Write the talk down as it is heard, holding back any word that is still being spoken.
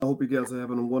hope you guys are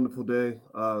having a wonderful day.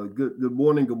 Good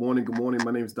morning, good morning, good morning.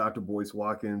 My name is Dr. Boyce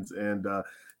Watkins, and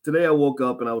today I woke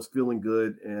up and I was feeling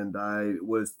good, and I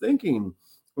was thinking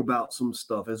about some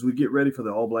stuff as we get ready for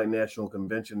the All Black National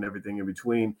Convention and everything in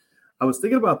between. I was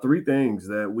thinking about three things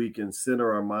that we can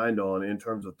center our mind on in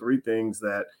terms of three things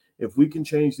that if we can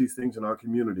change these things in our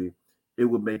community, it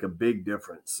would make a big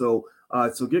difference. So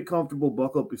get comfortable,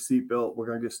 buckle up your seatbelt. We're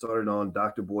going to get started on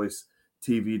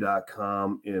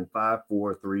drboycetv.com in 5,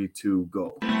 4, 3, 2,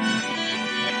 go.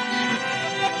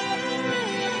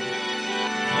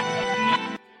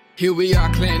 Here we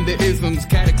are, clan the isms,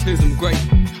 cataclysm, great.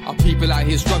 Our people out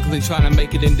here struggling, trying to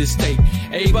make it in this state.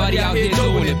 Everybody out here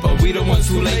doing it, but we the ones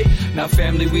too late. Now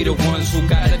family, we the ones who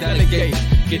gotta delegate.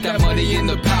 Get that money in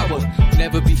the power,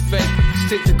 never be fake.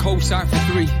 Stick to co-sign for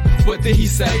 3. What did he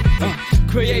say?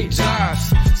 Create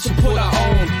jobs, support our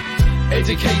own.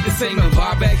 Educate the same and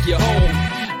buy back your home.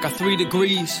 Got 3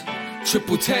 degrees,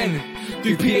 triple 10.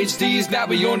 3 PhDs, now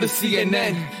we on the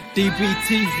CNN.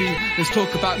 DBTV, let's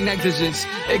talk about negligence.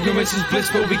 Ignorance is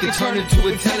bliss, but we can turn it to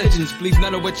intelligence. Believe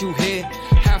none of what you hear,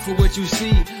 half of what you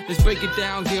see. Let's break it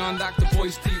down here on Dr.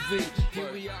 Boyce TV. Here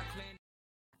we are.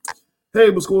 Hey,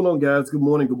 what's going on, guys? Good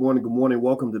morning, good morning, good morning.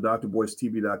 Welcome to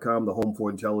drboycetv.com, the home for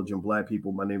intelligent Black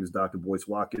people. My name is Dr. Boyce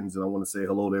Watkins, and I want to say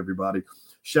hello to everybody.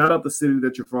 Shout out the city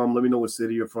that you're from. Let me know what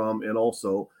city you're from. And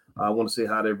also, I want to say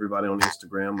hi to everybody on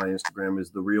Instagram. My Instagram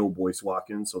is The Real Boyce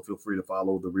Watkins, so feel free to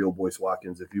follow The Real Boyce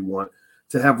Watkins if you want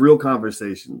to have real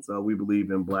conversations. We believe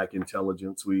in Black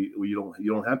intelligence. You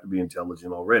don't have to be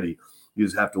intelligent already. You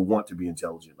just have to want to be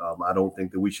intelligent. I don't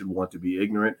think that we should want to be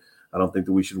ignorant. I don't think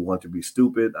that we should want to be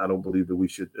stupid. I don't believe that we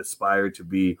should aspire to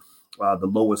be the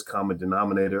lowest common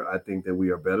denominator. I think that we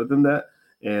are better than that.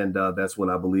 And that's what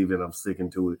I believe in. I'm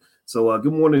sticking to it. So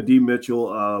good morning, D.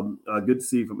 Mitchell. Good to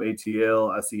see you from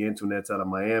ATL. I see Antoinette's out of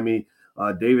Miami.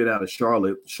 David out of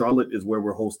Charlotte. Charlotte is where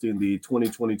we're hosting the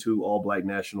 2022 All Black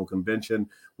National Convention,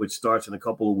 which starts in a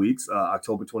couple of weeks,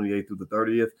 October 28th through the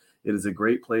 30th. It is a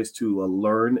great place to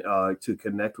learn, to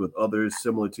connect with others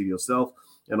similar to yourself,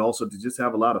 and also to just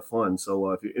have a lot of fun. So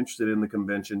if you're interested in the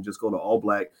convention, just go to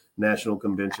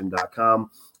allblacknationalconvention.com.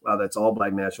 That's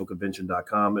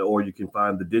allblacknationalconvention.com, or you can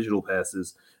find the digital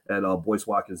passes at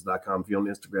boycewatkins.com. If you're on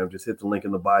Instagram, just hit the link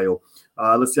in the bio.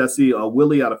 Let's see, I see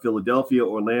Willie out of Philadelphia,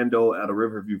 Orlando out of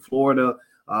Riverview, Florida,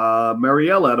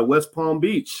 Mariella out of West Palm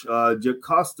Beach,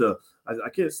 Jocasta. I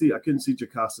couldn't see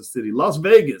Jocasta City. Las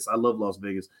Vegas. I love Las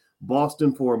Vegas.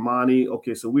 Boston for Amani.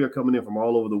 Okay, so we are coming in from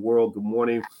all over the world. Good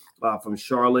morning from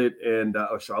Charlotte and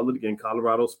Charlotte again,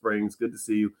 Colorado Springs. Good to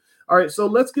see you. All right, so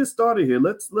let's get started here.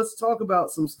 Let's talk about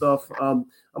some stuff. I'm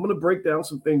going to break down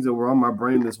some things that were on my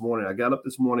brain this morning. I got up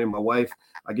this morning. My wife,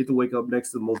 I get to wake up next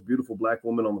to the most beautiful Black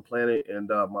woman on the planet, and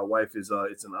my wife is.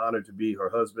 It's an honor to be her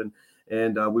husband.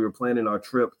 And we were planning our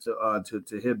trip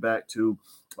to head back to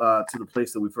the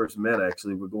place that we first met.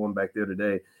 Actually, we're going back there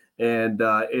today, and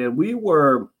we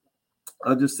were.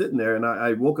 Just sitting there, and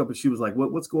I woke up, and she was like,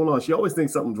 "What's going on?" She always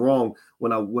thinks something's wrong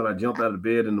when I jump out of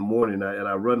bed in the morning, and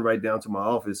I run right down to my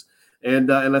office,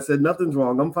 and I said, "Nothing's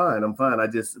wrong. I'm fine. I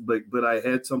just but I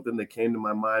had something that came to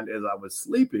my mind as I was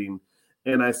sleeping,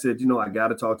 and I said, I got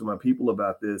to talk to my people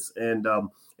about this, and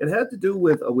it had to do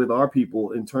with our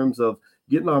people in terms of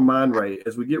getting our mind right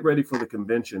as we get ready for the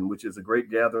convention, which is a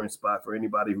great gathering spot for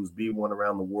anybody who's B1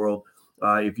 around the world.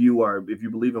 If you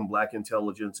believe in Black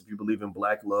intelligence, if you believe in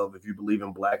Black love, if you believe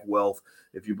in Black wealth,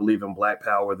 if you believe in Black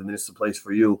power, then this is the place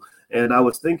for you. And I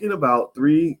was thinking about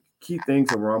 3 key things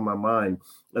that were on my mind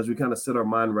as we kind of set our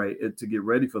mind right to get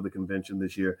ready for the convention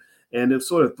this year. And it's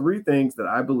sort of 3 things that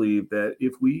I believe that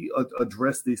if we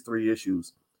address these 3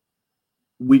 issues,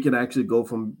 we can actually go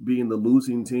from being the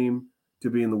losing team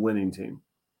to being the winning team.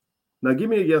 Now,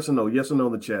 give me a yes or no in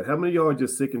the chat. How many of y'all are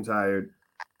just sick and tired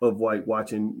of like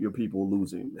watching your people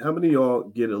losing? How many of y'all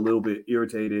get a little bit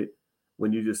irritated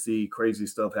when you just see crazy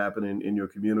stuff happening in your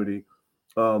community?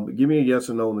 Give me a yes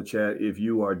or no in the chat if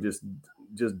you are just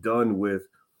done with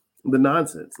the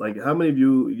nonsense. Like, how many of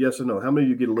you, yes or no, how many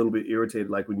of you get a little bit irritated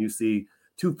like when you see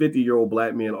 2 50-year-old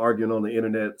Black men arguing on the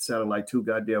internet sounding like 2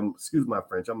 goddamn, excuse my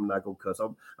French, I'm not gonna cuss.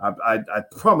 I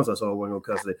promise I wasn't gonna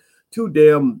cuss it. 2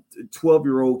 damn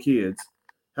 12-year-old kids.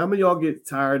 How many of y'all get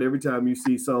tired every time you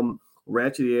see some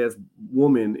ratchet ass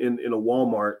woman in a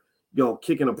Walmart,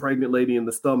 kicking a pregnant lady in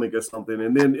the stomach or something,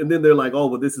 and then they're like, oh,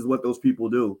 well, this is what those people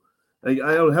do. Like,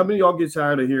 I don't know how many of y'all get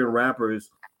tired of hearing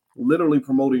rappers literally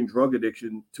promoting drug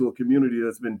addiction to a community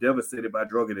that's been devastated by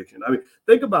drug addiction. I mean,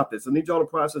 think about this. I need y'all to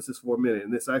process this for a minute,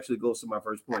 and this actually goes to my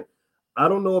first point. I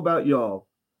don't know about y'all,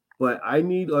 but I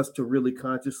need us to really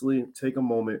consciously take a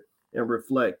moment and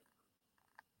reflect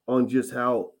on just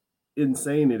how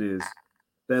insane it is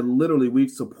that literally we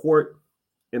support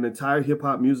an entire hip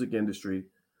hop music industry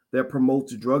that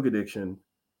promotes drug addiction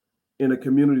in a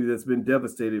community that's been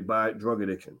devastated by drug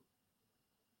addiction.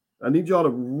 I need y'all to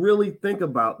really think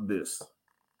about this.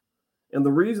 And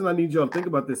the reason I need y'all to think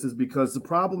about this is because the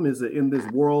problem is that in this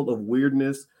world of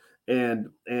weirdness and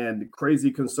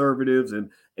crazy conservatives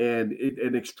and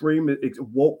extreme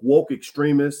woke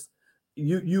extremists,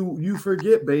 you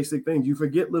forget basic things. You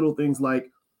forget little things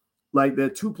like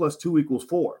that 2 + 2 =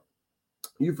 4.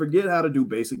 You forget how to do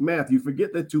basic math. You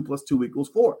forget that 2 + 2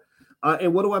 = 4.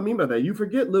 And what do I mean by that? You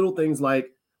forget little things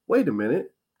like, wait a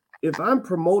minute, if I'm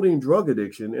promoting drug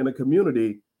addiction in a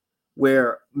community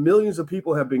where millions of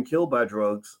people have been killed by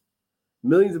drugs,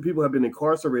 millions of people have been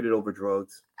incarcerated over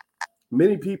drugs,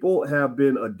 many people have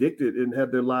been addicted and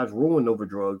had their lives ruined over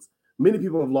drugs, many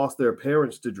people have lost their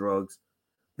parents to drugs,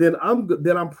 then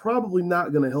I'm probably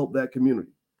not going to help that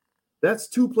community. That's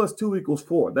 2 + 2 =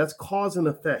 4. That's cause and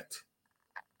effect.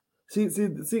 See,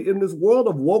 in this world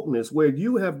of wokeness where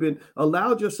you have been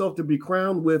allowed yourself to be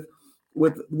crowned with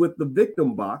the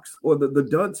victim box or the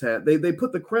dunce hat, they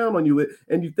put the crown on you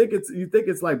and you think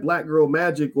it's like black girl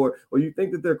magic or you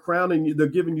think that they're crowning you, they're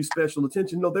giving you special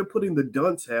attention. No, they're putting the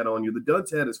dunce hat on you. The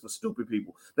dunce hat is for stupid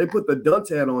people. They put the dunce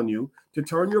hat on you to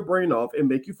turn your brain off and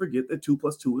make you forget that 2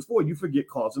 + 2 = 4. You forget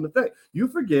cause and effect. You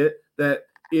forget that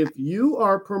if you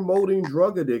are promoting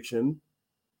drug addiction,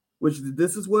 which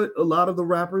this is what a lot of the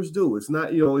rappers do. It's not,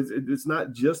 it's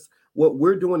not just what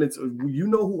we're doing. It's,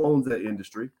 who owns that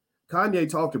industry. Kanye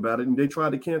talked about it and they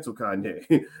tried to cancel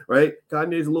Kanye, right?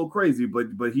 Kanye's a little crazy,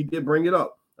 but he did bring it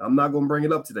up. I'm not going to bring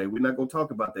it up today. We're not going to talk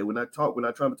about that. We're not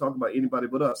trying to talk about anybody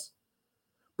but us.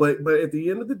 But at the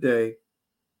end of the day,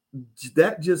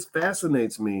 that just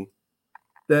fascinates me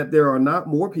that there are not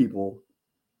more people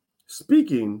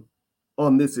speaking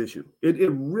on this issue.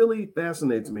 It really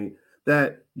fascinates me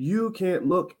that you can't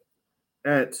look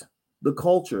at the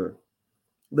culture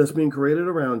that's being created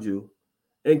around you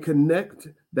and connect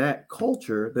that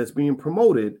culture that's being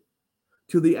promoted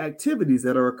to the activities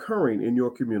that are occurring in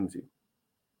your community.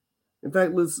 In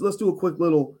fact, let's do a quick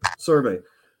little survey.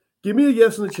 Give me a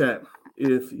yes in the chat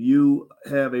if you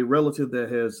have a relative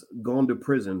that has gone to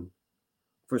prison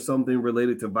for something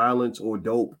related to violence or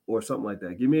dope or something like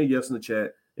that. Give me a yes in the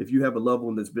chat if you have a loved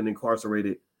one that's been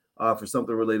incarcerated for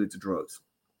something related to drugs.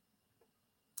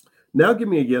 Now give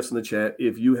me a yes in the chat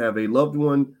if you have a loved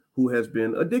one who has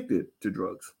been addicted to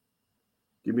drugs.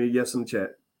 Give me a yes in the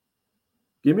chat.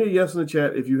 Give me a yes in the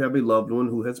chat if you have a loved one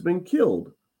who has been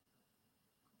killed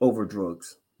over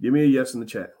drugs. Give me a yes in the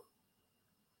chat.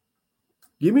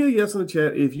 Give me a yes in the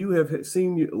chat if you have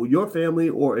seen your family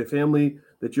or a family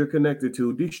that you're connected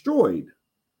to destroyed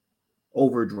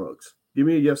over drugs. Give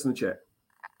me a yes in the chat.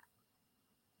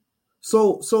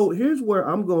 So here's where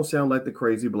I'm going to sound like the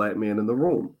crazy black man in the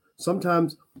room.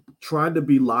 Sometimes trying to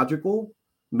be logical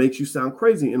makes you sound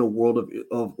crazy in a world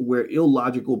of where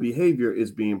illogical behavior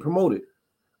is being promoted.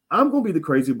 I'm going to be the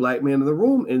crazy black man in the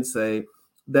room and say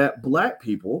that black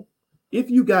people,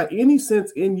 if you got any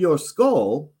sense in your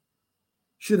skull,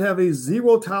 should have a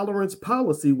zero tolerance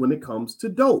policy when it comes to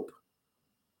dope.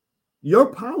 Your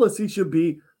policy should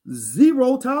be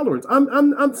zero tolerance.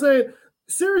 I'm saying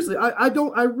seriously,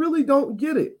 I really don't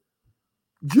get it.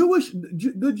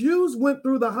 The Jews went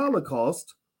through the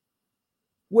Holocaust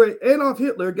where Adolf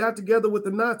Hitler got together with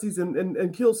the Nazis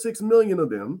and killed 6 million of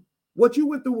them. What you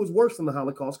went through was worse than the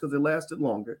Holocaust because it lasted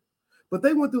longer. But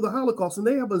they went through the Holocaust and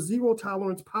they have a zero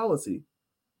tolerance policy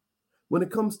when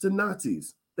it comes to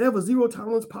Nazis. They have a zero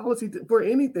tolerance policy for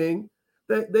anything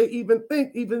that they even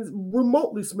think even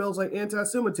remotely smells like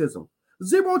anti-Semitism.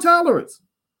 Zero tolerance.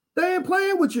 They ain't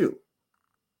playing with you.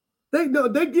 They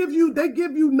give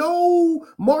you no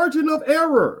margin of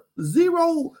error.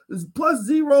 0 plus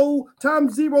 0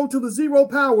 times 0 to the 0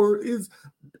 power is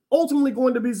ultimately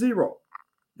going to be 0.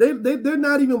 They're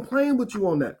not even playing with you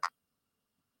on that.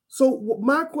 So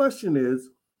my question is,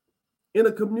 in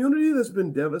a community that's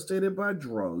been devastated by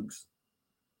drugs,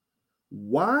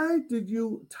 why did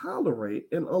you tolerate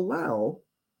and allow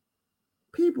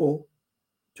people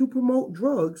to promote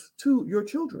drugs to your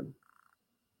children?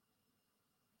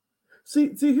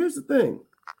 See, here's the thing.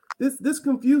 This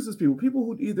confuses people. People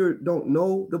who either don't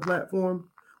know the platform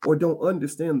or don't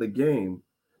understand the game.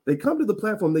 They come to the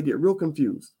platform, they get real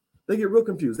confused.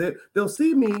 They'll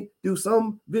see me do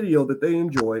some video that they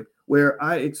enjoy where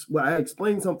I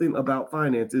explain something about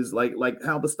finances, like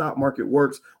how the stock market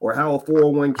works or how a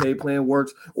 401k plan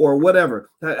works or whatever,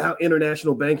 how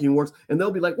international banking works. And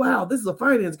they'll be like, wow, this is a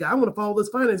finance guy. I want to follow this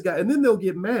finance guy. And then they'll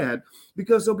get mad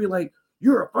because they'll be like,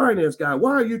 You're a finance guy.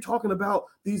 Why are you talking about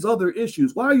these other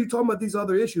issues? Why are you talking about these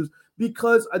other issues?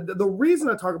 Because the reason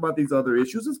I talk about these other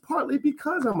issues is partly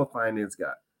because I'm a finance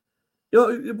guy.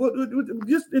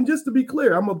 Just to be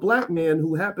clear, I'm a black man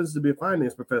who happens to be a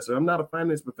finance professor. I'm not a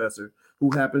finance professor who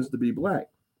happens to be black.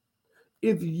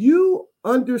 If you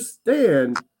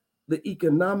understand the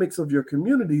economics of your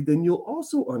community, then you'll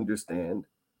also understand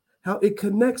how it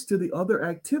connects to the other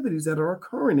activities that are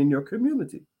occurring in your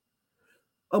community.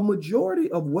 A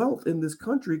majority of wealth in this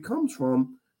country comes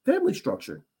from family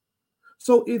structure.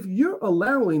 So if you're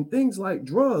allowing things like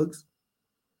drugs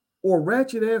or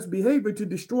ratchet ass behavior to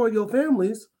destroy your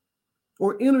families,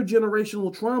 or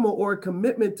intergenerational trauma, or a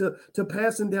commitment to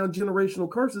passing down generational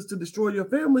curses to destroy your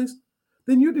families,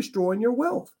 then you're destroying your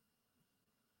wealth.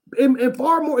 And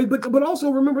far more, but also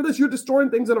remember this, you're destroying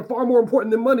things that are far more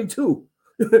important than money too.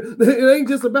 It ain't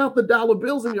just about the dollar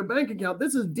bills in your bank account.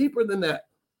 This is deeper than that.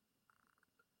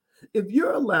 If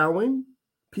you're allowing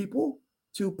people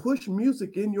to push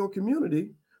music in your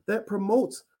community that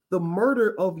promotes the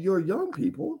murder of your young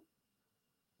people,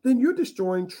 then you're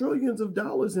destroying trillions of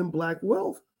dollars in black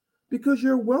wealth, because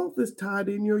your wealth is tied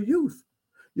in your youth.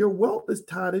 Your wealth is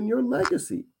tied in your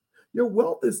legacy. Your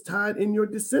wealth is tied in your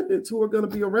descendants who are going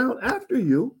to be around after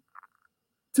you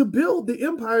to build the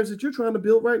empires that you're trying to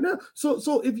build right now.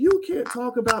 So if you can't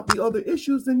talk about the other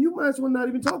issues, then you might as well not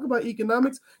even talk about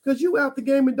economics, because you out the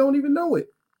game and don't even know it.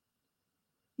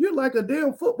 You're like a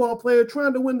damn football player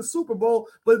trying to win the Super Bowl,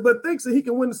 but thinks that he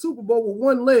can win the Super Bowl with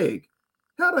one leg.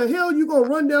 How the hell you gonna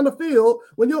run down the field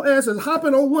when your ass is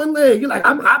hopping on one leg? You're like,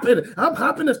 I'm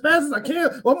hopping as fast as I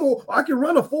can. I can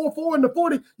run a 4.4 in the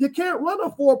 40. You can't run a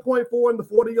 4.4 in the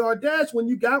 40-yard dash when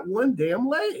you got one damn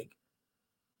leg.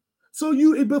 So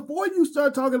before you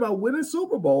start talking about winning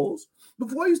Super Bowls,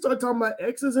 before you start talking about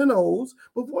X's and O's,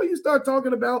 before you start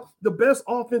talking about the best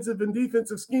offensive and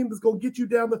defensive scheme that's going to get you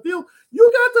down the field,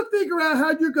 you got to figure out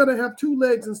how you're going to have two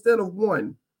legs instead of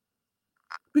one.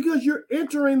 Because you're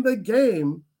entering the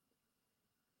game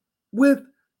with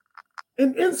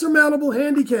an insurmountable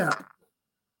handicap.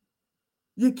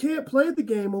 You can't play the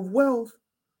game of wealth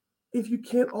if you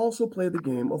can't also play the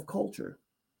game of culture.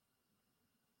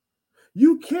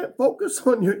 You can't focus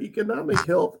on your economic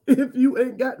health if you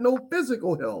ain't got no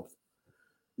physical health.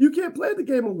 You can't play the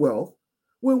game of wealth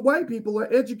when white people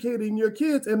are educating your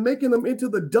kids and making them into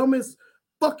the dumbest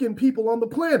fucking people on the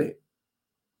planet.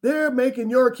 They're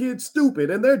making your kids stupid,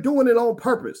 and they're doing it on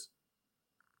purpose.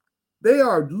 They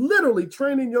are literally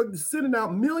sending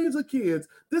out millions of kids.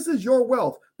 This is your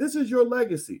wealth. This is your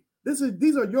legacy.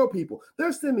 These are your people.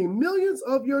 They're sending millions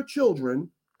of your children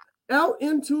out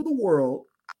into the world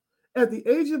at the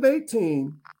age of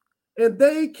 18, and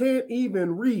they can't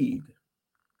even read.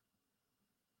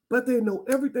 But they know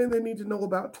everything they need to know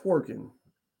about twerking.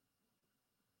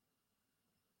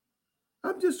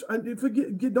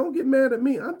 Don't get mad at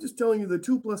me. I'm just telling you that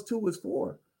 2 + 2 is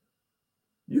 4.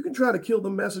 You can try to kill the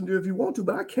messenger if you want to,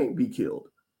 but I can't be killed.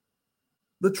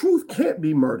 The truth can't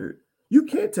be murdered. You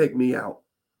can't take me out.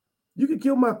 You can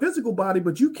kill my physical body,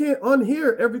 but you can't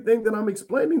unhear everything that I'm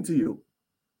explaining to you.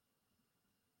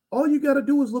 All you got to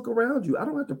do is look around you. I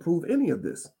don't have to prove any of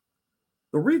this.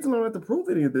 The reason I don't have to prove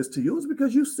any of this to you is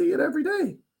because you see it every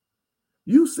day.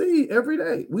 You see every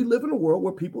day. We live in a world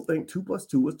where people think 2 +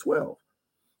 2 is 12.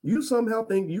 You somehow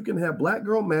think you can have black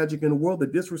girl magic in a world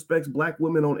that disrespects black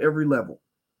women on every level.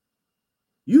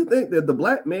 You think that the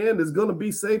black man is going to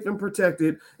be safe and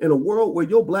protected in a world where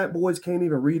your black boys can't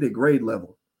even read at grade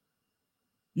level.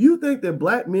 You think that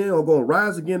black men are going to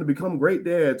rise again to become great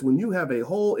dads when you have a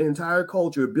whole entire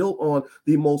culture built on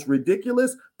the most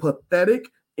ridiculous, pathetic,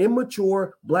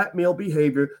 immature black male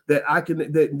behavior that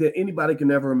anybody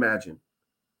can ever imagine.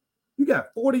 You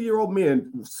got 40-year-old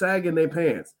men sagging their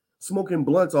pants, smoking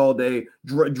blunts all day,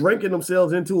 drinking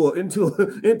themselves into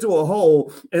a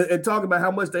hole, and talking about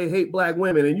how much they hate black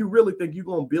women. And you really think you're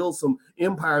going to build some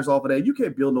empires off of that? You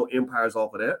can't build no empires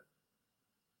off of that.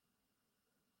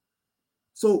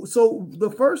 So the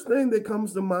first thing that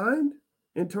comes to mind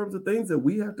in terms of things that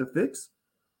we have to fix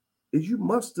is you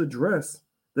must address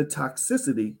the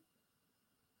toxicity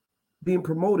being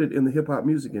promoted in the hip hop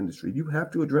music industry. You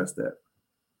have to address that.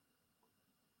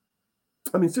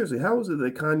 I mean, seriously, how is it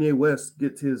that Kanye West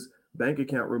gets his bank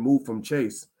account removed from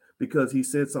Chase because he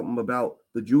said something about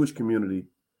the Jewish community,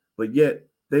 but yet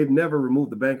they've never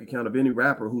removed the bank account of any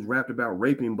rapper who's rapped about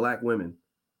raping black women?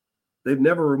 They've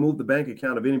never removed the bank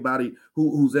account of anybody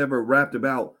who's ever rapped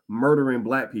about murdering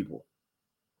black people.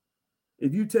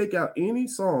 If you take out any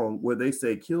song where they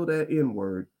say kill that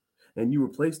N-word and you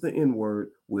replace the N-word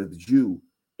with Jew,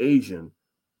 Asian,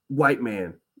 white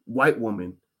man, white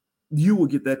woman, you will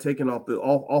get that taken off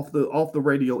the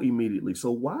radio immediately.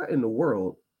 So why in the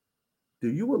world do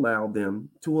you allow them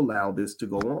to allow this to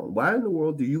go on? Why in the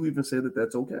world do you even say that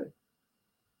that's okay?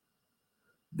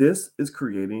 This is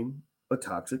creating a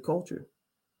toxic culture.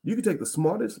 You can take the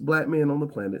smartest black man on the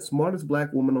planet, smartest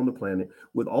black woman on the planet,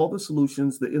 with all the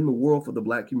solutions that in the world for the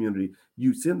black community.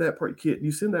 You send that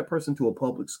person to a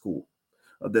public school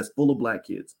that's full of black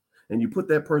kids, and you put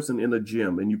that person in a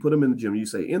gym, and you put them in the gym. You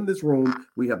say, in this room,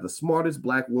 we have the smartest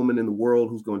black woman in the world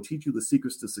who's going to teach you the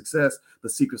secrets to success, the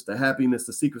secrets to happiness,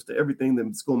 the secrets to everything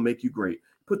that's going to make you great.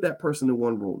 Put that person in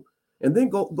one room, and then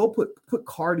go put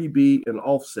Cardi B and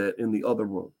Offset in the other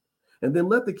room, and then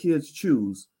let the kids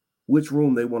choose which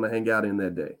room they want to hang out in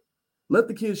that day. Let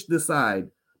the kids decide,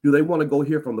 do they want to go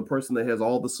hear from the person that has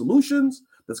all the solutions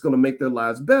that's going to make their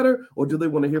lives better, or do they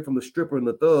want to hear from the stripper and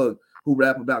the thug who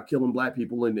rap about killing black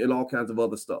people and all kinds of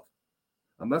other stuff?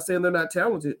 I'm not saying they're not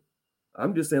talented.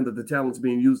 I'm just saying that the talent's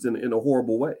being used in a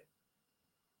horrible way.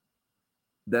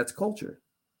 That's culture.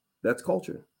 That's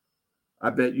culture. I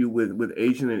bet you with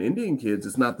Asian and Indian kids,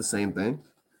 it's not the same thing.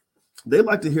 They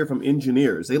like to hear from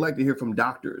engineers. They like to hear from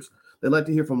doctors. They like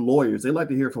to hear from lawyers. They like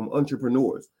to hear from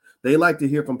entrepreneurs. They like to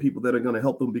hear from people that are going to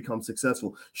help them become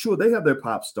successful. Sure, they have their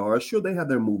pop stars. Sure, they have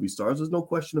their movie stars. There's no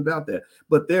question about that.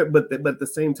 But at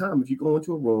the same time, if you go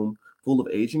into a room full of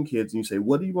Asian kids and you say,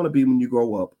 what do you want to be when you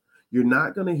grow up? You're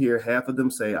not going to hear half of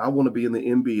them say, I want to be in the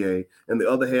NBA, and the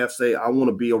other half say, I want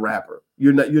to be a rapper.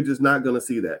 You're just not going to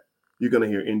see that. You're going to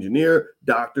hear engineer,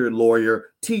 doctor,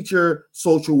 lawyer, teacher,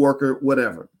 social worker,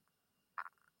 whatever.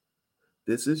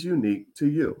 This is unique to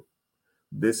you.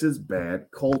 This is bad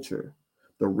culture.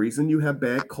 The reason you have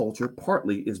bad culture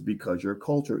partly is because your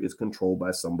culture is controlled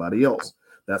by somebody else.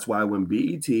 That's why when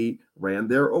BET ran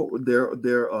their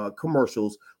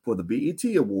commercials for the BET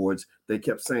Awards, they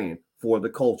kept saying, for the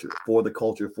culture, for the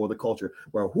culture, for the culture.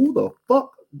 Well, who the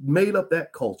fuck made up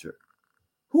that culture?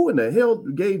 Who in the hell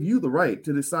gave you the right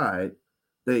to decide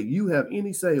that you have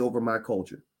any say over my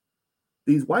culture?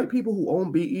 These white people who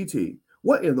own BET.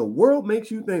 What in the world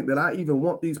makes you think that I even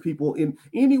want these people in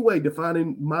any way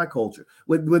defining my culture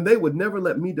when they would never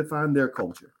let me define their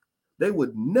culture? They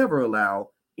would never allow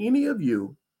any of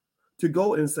you to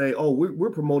go and say, oh, we're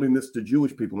promoting this to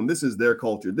Jewish people and this is their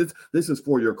culture. This is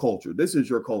for your culture. This is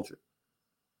your culture.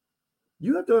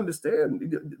 You have to understand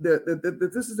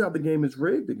that this is how the game is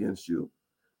rigged against you,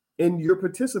 and you're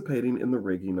participating in the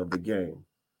rigging of the game.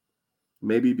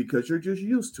 Maybe because you're just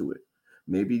used to it.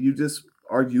 Maybe you just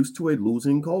are used to a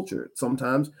losing culture.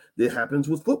 Sometimes it happens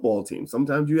with football teams.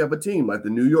 Sometimes you have a team like the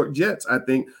New York Jets, I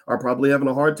think, are probably having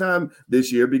a hard time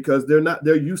this year because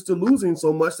they're used to losing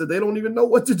so much that they don't even know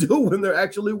what to do when they're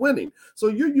actually winning. So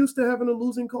you're used to having a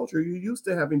losing culture. You're used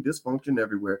to having dysfunction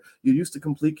everywhere. You're used to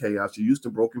complete chaos. You're used to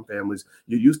broken families.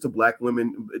 You're used to black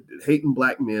women hating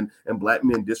black men and black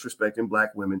men disrespecting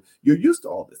black women. You're used to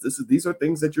all this. These are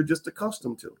things that you're just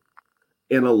accustomed to.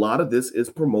 And a lot of this is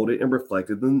promoted and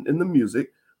reflected in the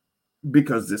music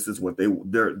because this is what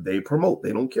they promote.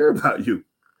 They don't care about you.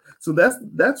 So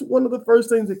that's one of the first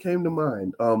things that came to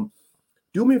mind.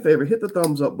 Do me a favor, hit the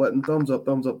thumbs up button, thumbs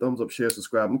up, share,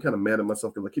 subscribe. I'm kind of mad at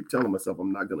myself because I keep telling myself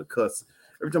I'm not going to cuss.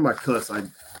 Every time I cuss,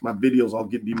 my videos all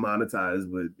get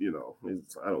demonetized, but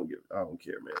I don't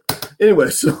care, man.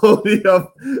 Anyway, so hit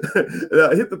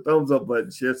the thumbs up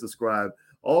button, share, subscribe.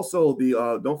 Also,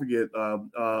 don't forget,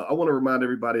 I want to remind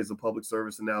everybody as a public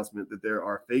service announcement that there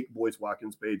are fake Boyce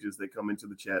Watkins pages that come into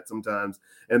the chat sometimes,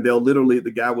 and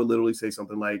the guy will literally say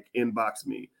something like, inbox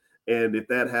me. And if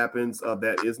that happens,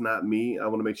 that is not me. I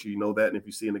want to make sure you know that. And if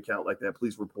you see an account like that,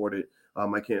 please report it.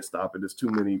 I can't stop it. There's too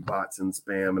many bots and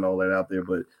spam and all that out there,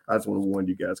 but I just want to warn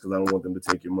you guys because I don't want them to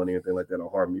take your money or anything like that or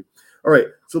harm you. All right.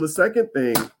 So the second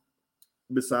thing,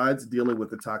 besides dealing with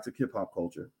the toxic hip hop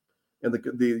culture, and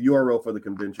the URL for the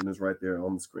convention is right there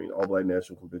on the screen,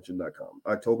 allblacknationalconvention.com.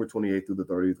 October 28th through the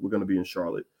 30th, we're going to be in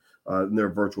Charlotte. And there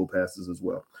are virtual passes as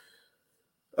well.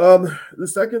 The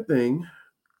second thing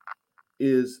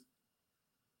is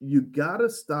you got to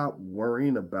stop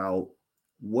worrying about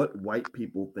what white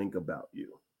people think about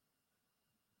you.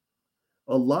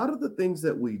 A lot of the things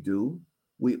that we do,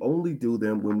 we only do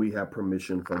them when we have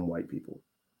permission from white people.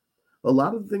 A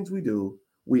lot of the things we do,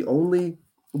 we only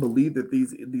believe that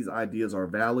these ideas are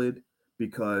valid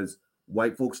because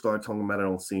white folks start talking about it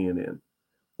on CNN,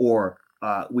 or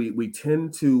we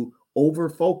tend to over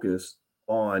focus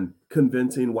on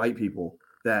convincing white people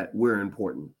that we're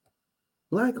important.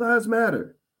 Black lives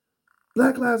matter.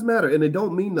 Black lives matter, and it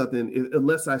don't mean nothing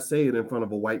unless I say it in front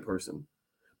of a white person,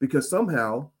 because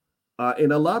somehow,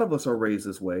 and a lot of us are raised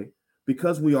this way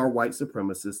because we are white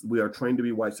supremacists. We are trained to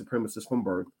be white supremacists from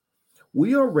birth.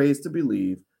 We are raised to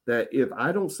believe that if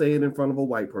I don't say it in front of a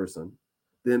white person,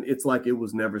 then it's like it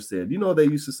was never said. You know, they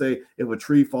used to say, if a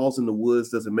tree falls in the woods,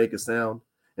 does it make a sound?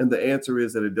 And the answer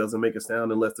is that it doesn't make a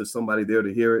sound unless there's somebody there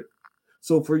to hear it.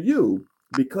 So for you,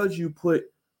 because you put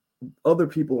other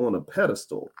people on a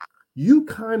pedestal, you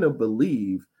kind of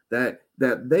believe that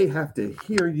they have to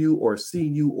hear you or see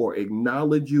you or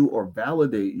acknowledge you or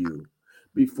validate you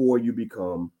before you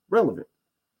become relevant.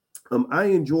 I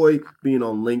enjoy being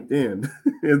on LinkedIn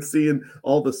and seeing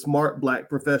all the smart Black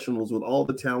professionals with all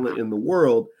the talent in the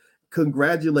world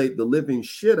congratulate the living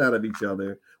shit out of each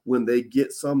other when they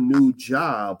get some new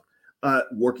job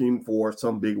working for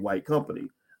some big white company.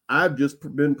 I've just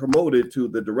been promoted to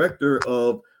the director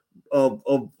of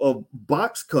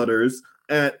box cutters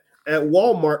at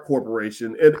Walmart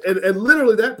Corporation, and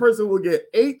literally that person will get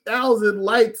 8,000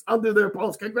 likes under their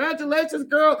post. Congratulations,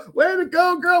 girl! Way to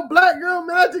go, girl! Black girl,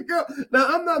 magic girl. Now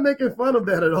I'm not making fun of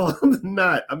that at all. I'm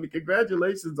not. I mean,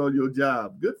 congratulations on your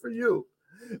job. Good for you.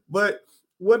 But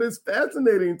what is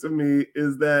fascinating to me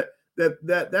is that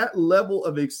level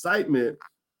of excitement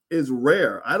is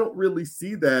rare. I don't really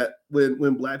see that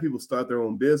when Black people start their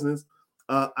own business.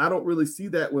 I don't really see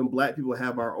that when Black people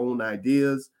have our own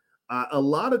ideas. A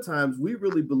lot of times we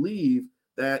really believe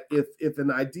that if an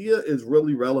idea is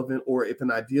really relevant or if an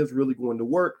idea is really going to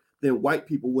work, then white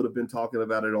people would have been talking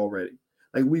about it already.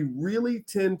 Like, we really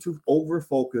tend to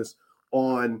over-focus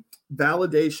on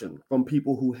validation from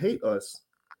people who hate us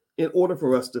in order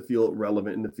for us to feel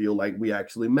relevant and to feel like we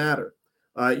actually matter.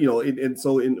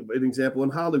 So an example in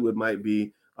Hollywood might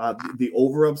be the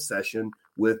over-obsession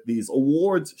with these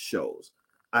awards shows.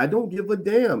 I don't give a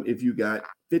damn if you got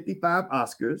 55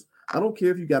 Oscars. I don't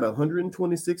care if you got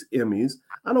 126 Emmys.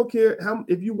 I don't care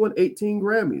if you won 18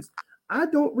 Grammys. I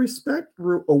don't respect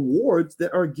awards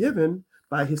that are given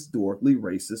by historically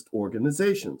racist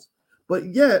organizations.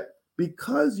 But yet,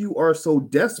 because you are so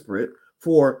desperate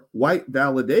for white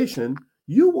validation,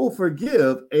 you will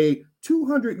forgive a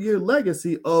 200-year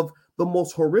legacy of the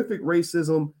most horrific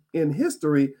racism in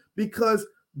history because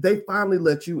they finally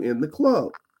let you in the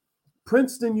club.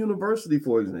 Princeton University,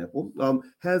 for example,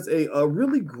 has a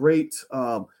really great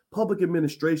public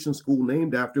administration school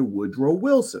named after Woodrow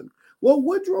Wilson. Well,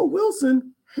 Woodrow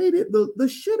Wilson hated the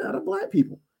shit out of Black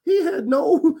people. He had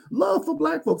no love for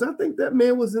Black folks. I think that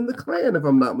man was in the Klan, if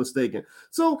I'm not mistaken.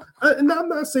 So, and I'm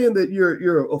not saying that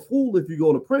you're a fool if you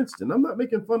go to Princeton. I'm not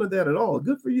making fun of that at all.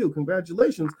 Good for you.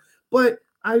 Congratulations. But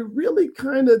I really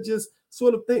kind of just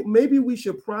sort of think maybe we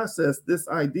should process this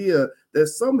idea that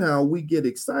somehow we get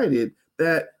excited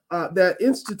that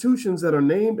institutions that are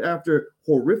named after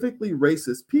horrifically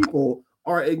racist people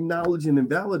are acknowledging and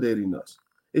validating us.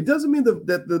 It doesn't mean that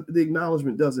the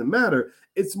acknowledgement doesn't matter.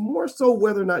 It's more so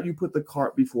whether or not you put the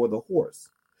cart before the horse.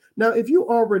 Now, if you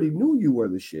already knew you were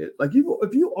the shit, like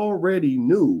if you already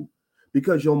knew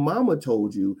because your mama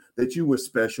told you that you were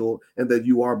special and that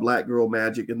you are Black girl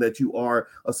magic and that you are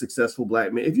a successful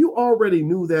Black man, if you already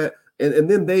knew that and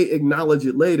then they acknowledge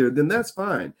it later, then that's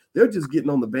fine. They're just getting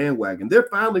on the bandwagon. They're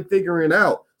finally figuring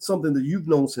out something that you've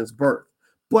known since birth.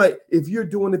 But if you're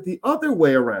doing it the other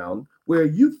way around, where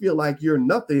you feel like you're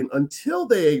nothing until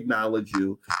they acknowledge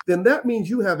you, then that means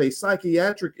you have a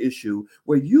psychiatric issue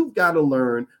where you've got to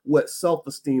learn what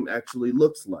self-esteem actually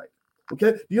looks like.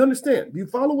 Okay, do you understand? Do you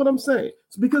follow what I'm saying?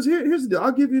 So because here's the deal.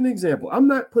 I'll give you an example. I'm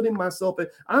not putting myself in.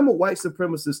 I'm a white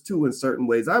supremacist too in certain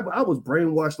ways. I was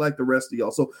brainwashed like the rest of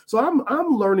y'all. So I'm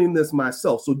learning this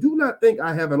myself. So do not think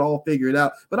I have it all figured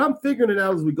out. But I'm figuring it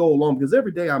out as we go along because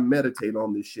every day I meditate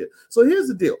on this shit. So here's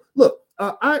the deal. Look,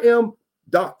 I am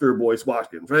Dr. Boyce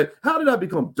Watkins, right? How did I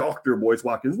become Dr. Boyce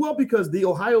Watkins? Well, because the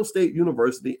Ohio State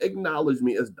University acknowledged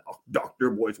me as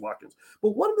Dr. Boyce Watkins.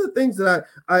 But one of the things that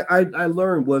I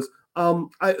learned was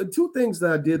two things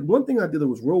that I did. One thing I did that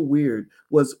was real weird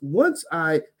was once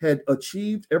I had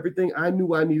achieved everything I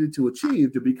knew I needed to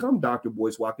achieve to become Dr.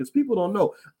 Boyce Watkins, people don't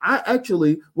know. I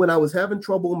actually, when I was having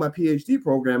trouble in my PhD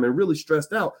program and really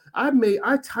stressed out,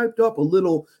 I typed up a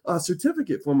little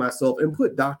certificate for myself and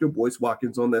put Dr. Boyce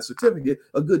Watkins on that certificate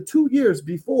a good 2 years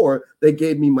before they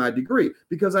gave me my degree,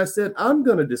 because I said, I'm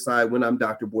going to decide when I'm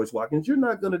Dr. Boyce Watkins. You're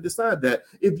not going to decide that.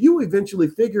 If you eventually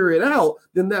figure it out,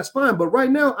 then that's fine. But right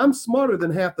now, I'm smarter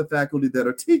than half the faculty that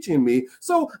are teaching me.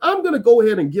 So I'm going to go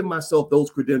ahead and give myself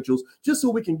those credentials just so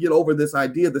we can get over this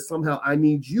idea that somehow I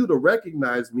need you to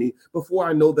recognize me before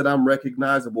I know that I'm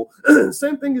recognizable.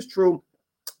 Same thing is true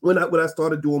when I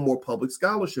started doing more public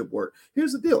scholarship work.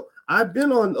 Here's the deal. I've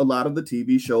been on a lot of the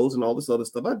TV shows and all this other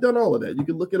stuff. I've done all of that. You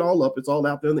can look it all up. It's all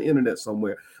out there on the internet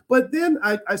somewhere. But then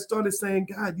I started saying,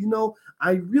 God,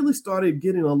 I really started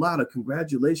getting a lot of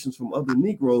congratulations from other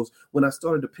Negroes when I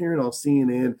started appearing on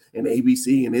CNN and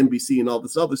ABC and NBC and all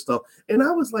this other stuff. And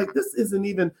I was like,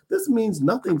 this means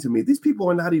nothing to me. These people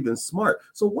are not even smart.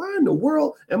 So why in the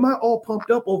world am I all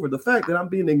pumped up over the fact that I'm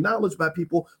being acknowledged by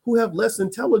people who have less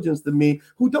intelligence than me,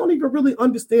 who don't even really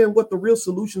understand what the real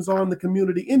solutions are in the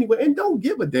community anyway, and don't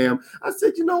give a damn? I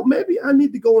said, maybe I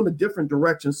need to go in a different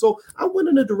direction. So I went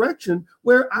in a direction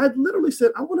where I literally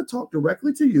said, I want to talk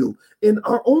directly to you in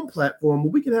our own platform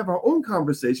where we can have our own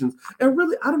conversations. And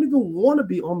really, I don't even want to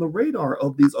be on the radar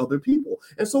of these other people.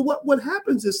 And so what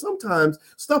happens is sometimes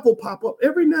stuff will pop up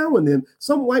every now and then.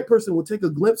 Some white person will take a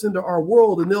glimpse into our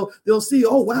world and they'll see,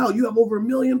 oh, wow, you have over 1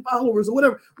 million followers or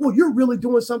whatever. Well, you're really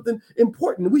doing something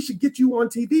important. We should get you on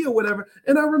TV or whatever.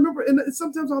 And I remember, and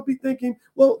sometimes I'll be thinking,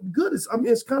 well, good.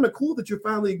 It's kind of cool that you're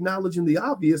finally acknowledging the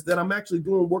obvious, that I'm actually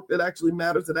doing work that actually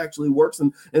matters, that actually works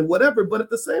and whatever. But at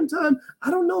the same time,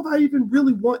 I don't know if I even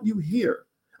really want you here.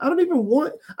 I don't even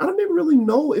really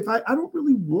know if I don't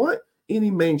really want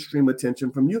any mainstream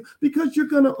attention from you, because you're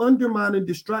going to undermine and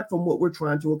distract from what we're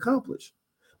trying to accomplish.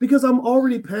 Because I'm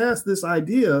already past this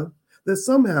idea that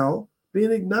somehow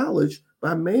being acknowledged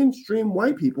by mainstream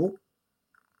white people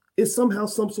is somehow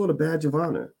some sort of badge of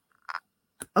honor.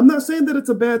 I'm not saying that it's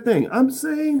a bad thing. I'm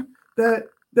saying that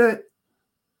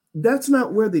that's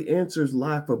not where the answers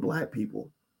lie for Black people.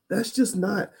 That's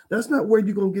not where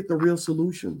you're going to get the real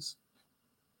solutions.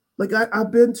 Like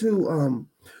I've been to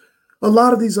a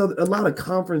lot of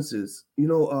conferences.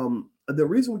 The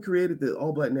reason we created the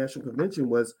All Black National Convention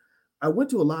was I went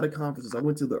to a lot of conferences. I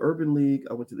went to the Urban League,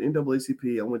 I went to the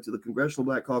NAACP, I went to the Congressional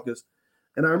Black Caucus,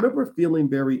 and I remember feeling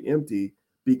very empty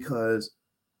because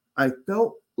I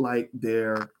felt like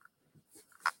there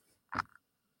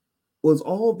was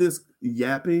all this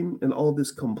yapping and all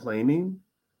this complaining,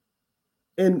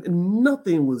 and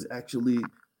nothing was actually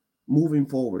moving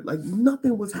forward. Like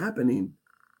nothing was happening.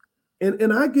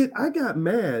 And I got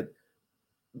mad,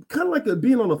 kind of like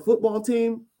being on a football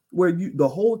team where the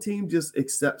whole team just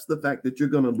accepts the fact that you're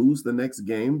going to lose the next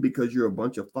game because you're a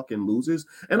bunch of fucking losers.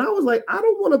 And I was like, I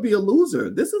don't want to be a loser.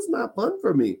 This is not fun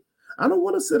for me. I don't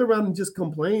want to sit around and just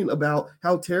complain about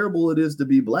how terrible it is to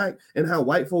be Black and how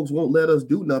white folks won't let us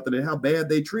do nothing and how bad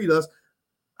they treat us.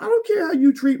 I don't care how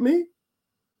you treat me.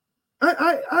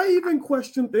 I even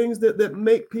question things that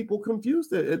make people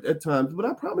confused at times, but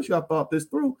I promise you I thought this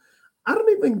through. I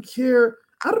don't even care.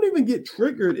 I don't even get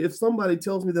triggered if somebody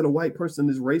tells me that a white person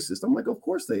is racist. I'm like, of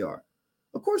course they are.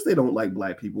 Of course they don't like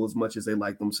Black people as much as they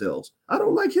like themselves. I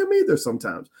don't like him either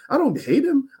sometimes. I don't hate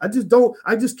him. I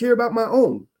just care about my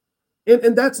own.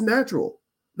 And that's natural.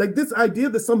 Like this idea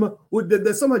that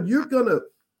somehow you're gonna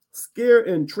scare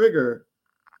and trigger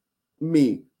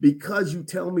me because you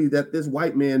tell me that this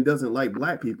white man doesn't like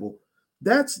Black people,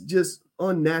 that's just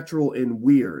unnatural and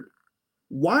weird.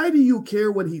 Why do you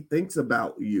care what he thinks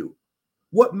about you?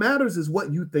 What matters is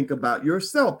what you think about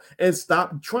yourself, and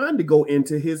stop trying to go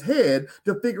into his head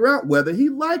to figure out whether he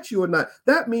likes you or not.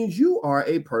 That means you are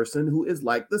a person who is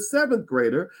like the 7th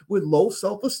grader with low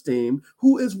self-esteem,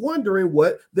 who is wondering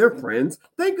what their friends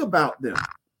think about them.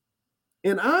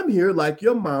 And I'm here like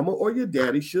your mama or your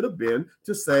daddy should have been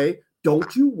to say,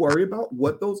 don't you worry about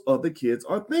what those other kids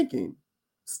are thinking.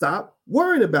 Stop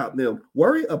worrying about them.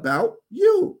 Worry about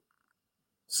you.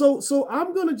 So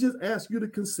I'm going to just ask you to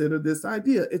consider this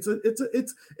idea.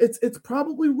 It's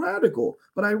probably radical,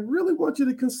 but I really want you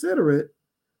to consider it.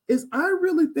 I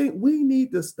really think we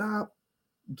need to stop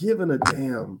giving a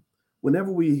damn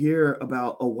whenever we hear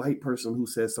about a white person who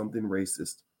says something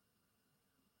racist.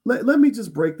 Let me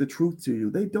just break the truth to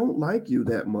you. They don't like you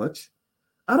that much.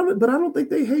 I don't think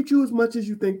they hate you as much as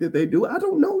you think that they do. I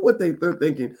don't know what they're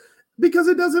thinking, because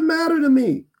it doesn't matter to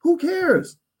me. Who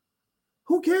cares?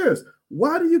 Who cares?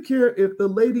 Why do you care if the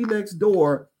lady next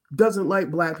door doesn't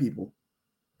like Black people?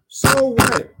 So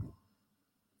what?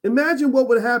 Imagine what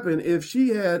would happen if she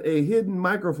had a hidden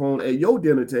microphone at your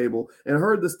dinner table and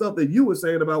heard the stuff that you were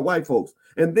saying about white folks,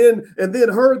 and then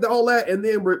heard all that, and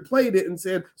then replayed it and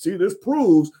said, "See, this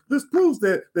proves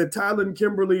that Tylen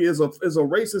Kimberly is a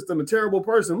racist and a terrible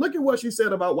person. Look at what she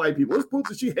said about white people. This proves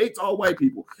that she hates all white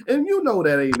people." And you know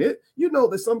that ain't it. You know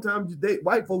that sometimes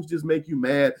white folks just make you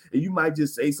mad, and you might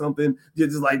just say something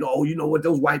just like, "Oh, you know what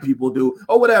those white people do,"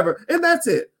 or whatever, and that's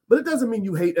it. But it doesn't mean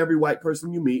you hate every white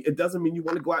person you meet. It doesn't mean you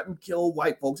want to go out and kill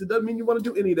white folks. It doesn't mean you want to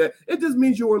do any of that. It just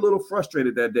means you were a little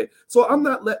frustrated that day. So I'm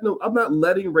not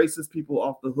letting racist people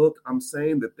off the hook. I'm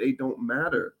saying that they don't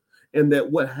matter. And that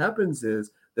what happens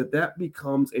is that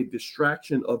becomes a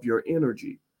distraction of your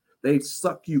energy. They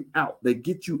suck you out. They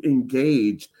get you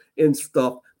engaged in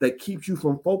stuff that keeps you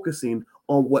from focusing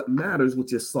on what matters,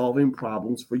 which is solving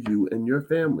problems for you and your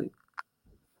family.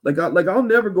 I'll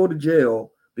never go to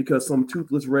jail because some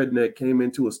toothless redneck came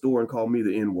into a store and called me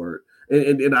the N-word.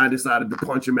 And I decided to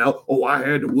punch him out. Oh, I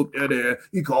had to whoop that ass.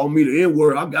 He called me the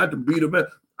N-word. I got to beat him.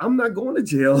 I'm not going to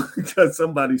jail because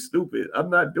somebody's stupid. I'm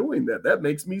not doing that. That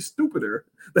makes me stupider.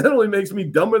 That only makes me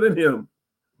dumber than him.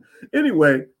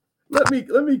 Anyway, let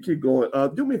me keep going.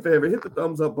 Do me a favor, hit the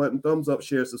thumbs up button, thumbs up,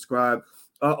 share, subscribe.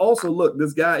 Also, look,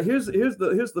 this guy, here's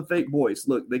the fake voice.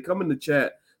 Look, they come in the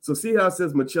chat. So see how it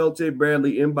says Michelle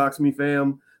Bradley, inbox me,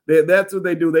 fam. That's what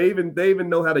they do. They even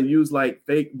know how to use like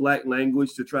fake black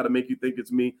language to try to make you think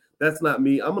it's me. That's not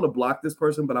me. I'm gonna block this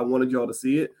person, but I wanted y'all to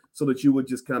see it so that you would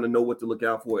just kind of know what to look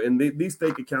out for. And these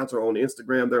fake accounts are on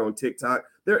Instagram, they're on TikTok,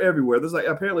 they're everywhere.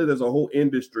 Apparently there's a whole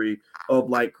industry of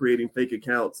like creating fake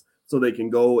accounts so they can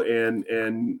go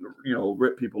and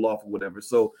rip people off or whatever.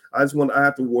 So I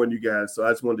have to warn you guys. So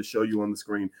I just wanted to show you on the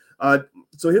screen.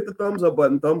 So hit the thumbs up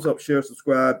button, thumbs up, share,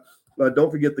 subscribe.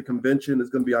 Don't forget the convention is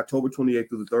going to be October 28th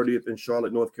through the 30th in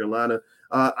Charlotte, North Carolina.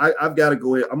 I've got to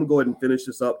go ahead. I'm going to go ahead and finish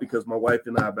this up because my wife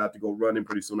and I are about to go running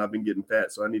pretty soon. I've been getting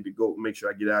fat, so I need to go make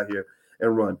sure I get out here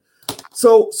and run.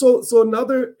 So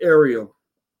another area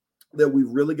that we've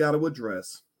really got to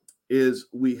address is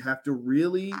we have to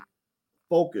really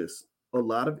focus a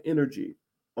lot of energy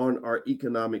on our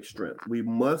economic strength. We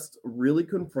must really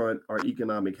confront our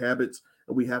economic habits,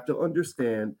 and we have to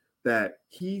understand that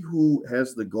he who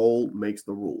has the goal makes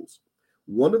the rules.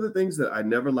 One of the things that I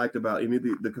never liked about any of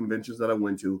the conventions that I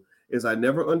went to is I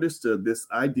never understood this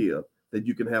idea that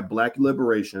you can have Black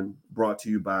liberation brought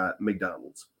to you by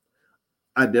McDonald's.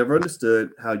 I never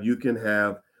understood how you can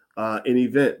have an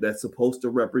event that's supposed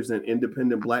to represent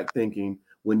independent Black thinking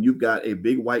when you've got a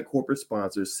big white corporate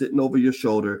sponsor sitting over your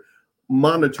shoulder,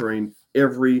 monitoring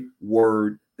every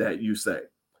word that you say.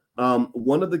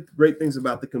 One of the great things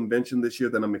about the convention this year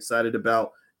that I'm excited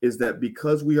about is that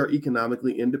because we are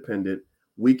economically independent,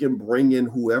 we can bring in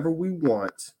whoever we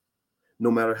want, no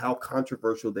matter how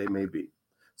controversial they may be.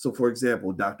 So, for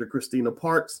example, Dr. Christina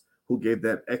Parks, who gave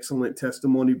that excellent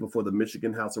testimony before the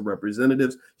Michigan House of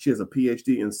Representatives. She has a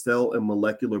PhD in cell and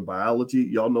molecular biology.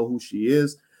 Y'all know who she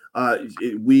is.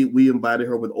 We invited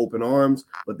her with open arms,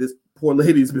 but this poor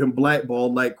lady's been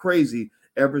blackballed like crazy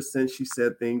ever since she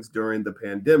said things during the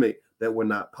pandemic that were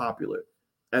not popular.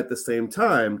 At the same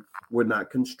time, we're not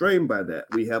constrained by that.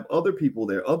 We have other people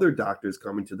there, other doctors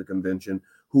coming to the convention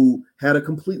who had a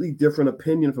completely different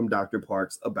opinion from Dr.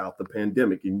 Parks about the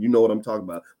pandemic. And you know what I'm talking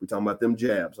about. We're talking about them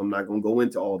jabs. I'm not going to go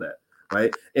into all that,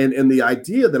 right? And the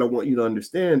idea that I want you to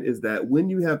understand is that when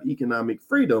you have economic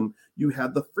freedom, you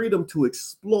have the freedom to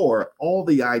explore all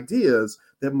the ideas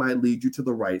that might lead you to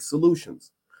the right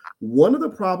solutions. One of the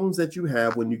problems that you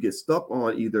have when you get stuck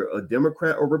on either a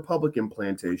Democrat or Republican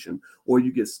plantation, or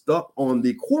you get stuck on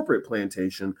the corporate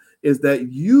plantation, is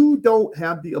that you don't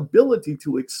have the ability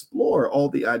to explore all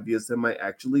the ideas that might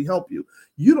actually help you.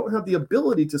 You don't have the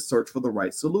ability to search for the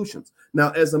right solutions. Now,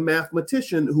 as a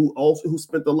mathematician who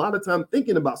spent a lot of time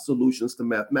thinking about solutions to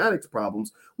mathematics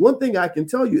problems, one thing I can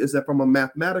tell you is that from a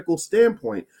mathematical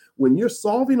standpoint, when you're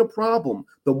solving a problem,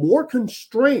 the more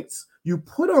constraints you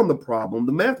put on the problem,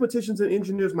 the mathematicians and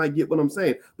engineers might get what I'm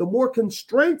saying. The more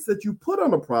constraints that you put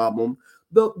on a problem,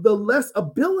 the less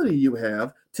ability you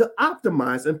have to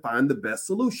optimize and find the best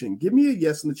solution. Give me a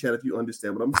yes in the chat if you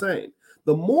understand what I'm saying.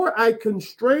 The more I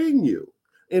constrain you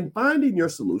in finding your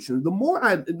solution, the more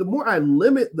I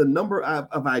limit the number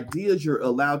of ideas you're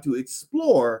allowed to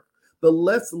explore, the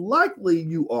less likely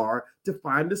you are to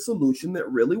find a solution that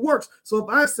really works. So if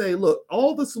I say, look,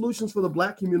 all the solutions for the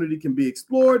Black community can be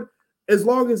explored, as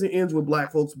long as it ends with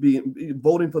Black folks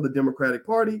voting for the Democratic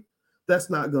Party,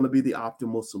 that's not going to be the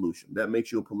optimal solution. That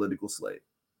makes you a political slave.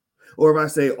 Or if I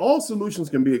say all solutions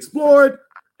can be explored,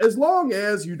 as long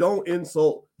as you don't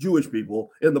insult Jewish people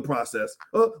in the process,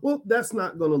 well, that's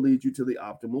not going to lead you to the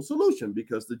optimal solution,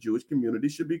 because the Jewish community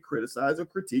should be criticized or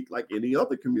critiqued like any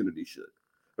other community should,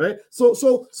 right?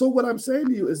 So what I'm saying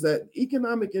to you is that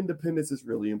economic independence is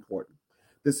really important.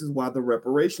 This is why the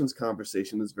reparations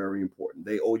conversation is very important.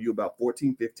 They owe you about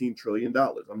 $14-15 trillion.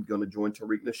 I'm going to join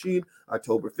Tariq Nasheed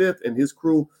October 5th and his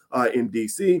crew in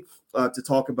D.C. To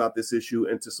talk about this issue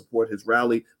and to support his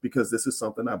rally, because this is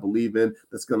something I believe in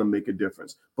that's going to make a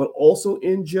difference. But also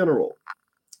in general,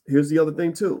 here's the other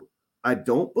thing too. I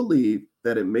don't believe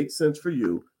that it makes sense for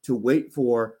you to wait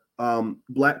for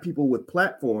Black people with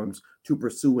platforms to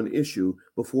pursue an issue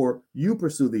before you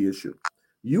pursue the issue.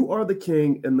 You are the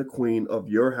king and the queen of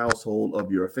your household,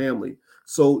 of your family.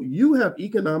 So you have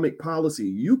economic policy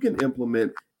you can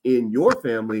implement in your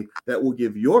family that will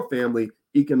give your family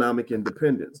economic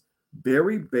independence.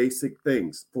 Very basic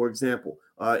things. For example,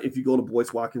 if you go to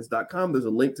BoyceWatkins.com, there's a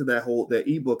link to that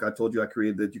ebook I told you I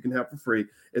created that you can have for free.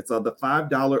 It's the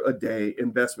 $5 a day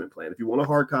investment plan. If you want a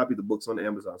hard copy, the book's on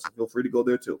Amazon, so feel free to go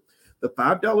there too. The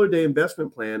 $5 a day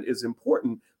investment plan is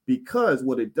important because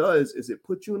what it does is it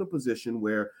puts you in a position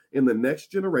where in the next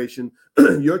generation,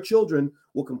 your children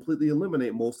will completely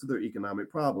eliminate most of their economic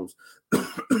problems.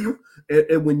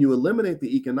 And when you eliminate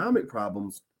the economic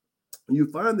problems, you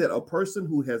find that a person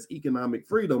who has economic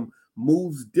freedom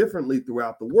moves differently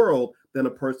throughout the world than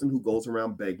a person who goes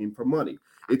around begging for money.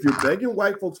 If you're begging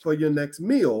white folks for your next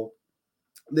meal,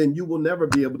 then you will never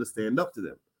be able to stand up to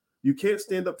them. You can't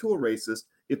stand up to a racist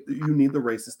if you need the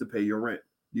racist to pay your rent.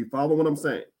 Do you follow what I'm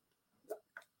saying?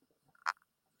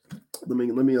 Let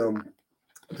me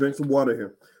drink some water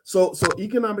here. So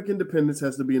economic independence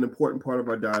has to be an important part of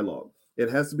our dialogue. It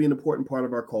has to be an important part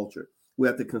of our culture. We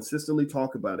have to consistently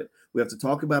talk about it. We have to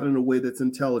talk about it in a way that's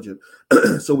intelligent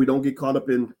so we don't get caught up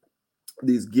in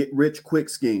these get-rich-quick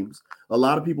schemes. A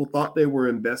lot of people thought they were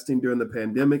investing during the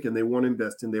pandemic, and they weren't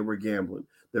investing, they were gambling.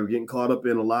 They were getting caught up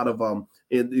in a lot of,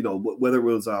 whether it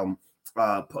was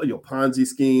Ponzi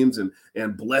schemes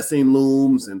and blessing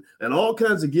looms and all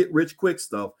kinds of get-rich-quick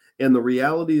stuff. And the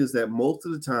reality is that most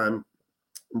of the time,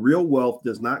 real wealth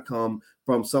does not come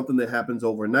from something that happens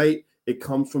overnight. It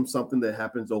comes from something that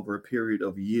happens over a period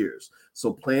of years.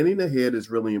 So planning ahead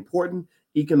is really important.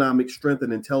 Economic strength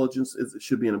and intelligence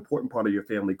should be an important part of your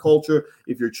family culture.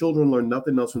 If your children learn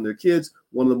nothing else from their kids,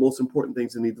 one of the most important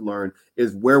things they need to learn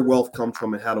is where wealth comes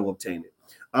from and how to obtain it.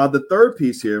 The third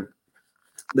piece here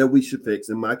that we should fix,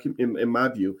 in my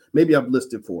view, maybe I've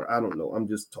listed 4. I don't know. I'm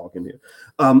just talking here.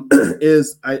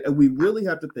 We really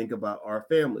have to think about our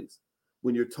families.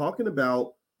 When you're talking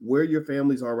about where your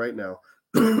families are right now,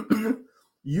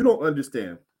 you don't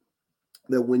understand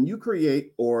that when you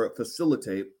create or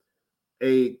facilitate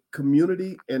a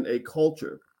community and a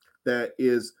culture that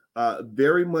is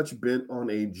very much bent on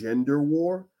a gender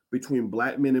war between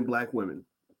Black men and Black women,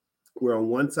 where on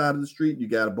one side of the street, you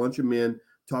got a bunch of men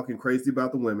talking crazy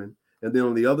about the women, and then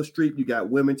on the other street, you got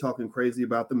women talking crazy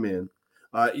about the men,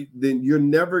 then you're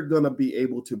never going to be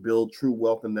able to build true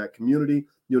wealth in that community.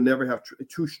 You'll never have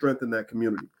true strength in that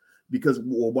community. Because,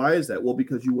 well, why is that? Well,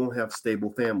 because you won't have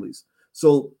stable families.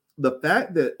 So the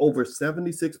fact that over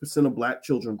 76% of Black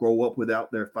children grow up without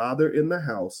their father in the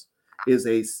house is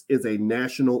a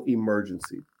national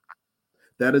emergency.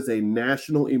 That is a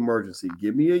national emergency.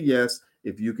 Give me a yes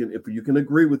if you can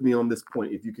agree with me on this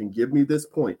point. If you can give me this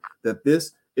point that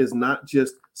this is not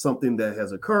just something that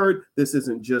has occurred. This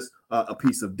isn't just a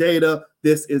piece of data.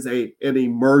 This is an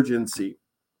emergency.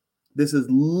 This is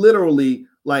literally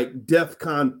like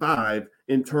DEFCON 5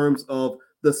 in terms of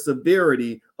the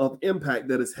severity of impact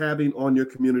that it's having on your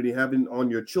community, having on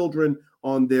your children,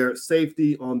 on their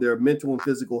safety, on their mental and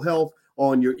physical health,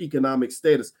 on your economic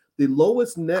status. The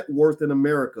lowest net worth in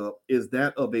America is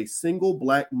that of a single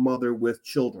Black mother with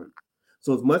children.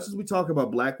 So as much as we talk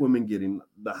about Black women getting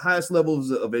the highest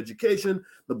levels of education,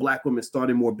 the Black women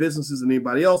starting more businesses than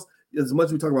anybody else, as much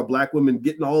as we talk about Black women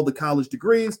getting all the college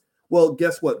degrees, well,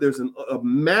 guess what? There's a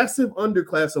massive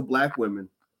underclass of Black women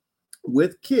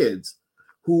with kids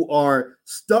who are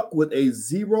stuck with a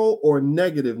 0 or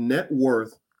negative net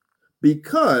worth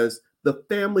because the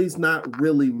family's not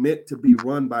really meant to be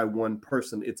run by one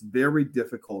person. It's very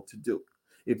difficult to do.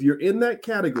 If you're in that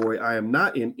category, I am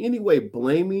not in any way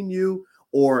blaming you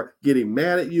or getting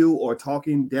mad at you or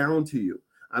talking down to you.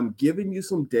 I'm giving you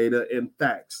some data and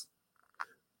facts.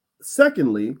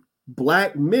 Secondly,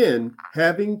 Black men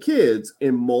having kids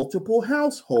in multiple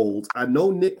households. I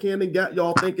know Nick Cannon got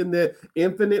y'all thinking that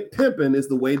infinite pimping is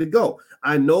the way to go.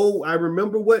 I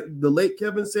remember what the late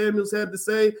Kevin Samuels had to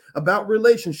say about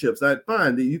relationships. I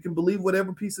find that you can believe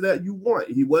whatever piece of that you want.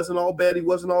 He wasn't all bad. He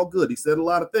wasn't all good. He said a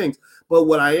lot of things. But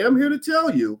what I am here to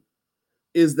tell you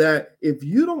is that if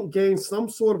you don't gain some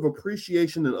sort of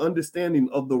appreciation and understanding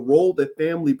of the role that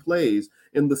family plays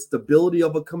in the stability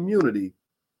of a community,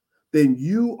 then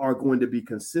you are going to be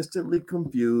consistently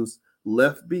confused,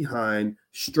 left behind,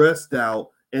 stressed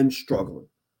out, and struggling.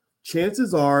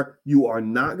 Chances are you are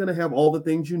not going to have all the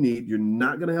things you need. You're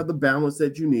not going to have the balance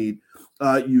that you need.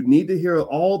 You need to hear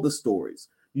all the stories.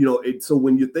 So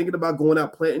when you're thinking about going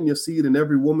out planting your seed in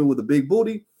every woman with a big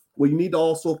booty, well, you need to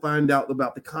also find out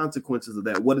about the consequences of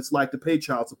that, what it's like to pay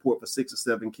child support for 6 or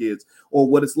 7 kids, or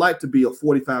what it's like to be a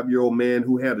 45-year-old man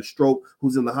who had a stroke,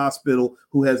 who's in the hospital,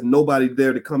 who has nobody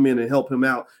there to come in and help him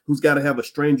out, who's got to have a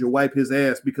stranger wipe his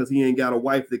ass because he ain't got a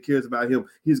wife that cares about him.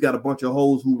 He's got a bunch of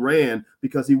hoes who ran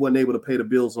because he wasn't able to pay the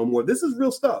bills no more. This is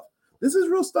real stuff. This is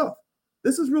real stuff.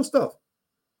 This is real stuff.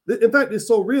 In fact, it's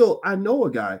so real. I know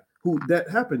a guy who that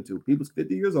happened to. He was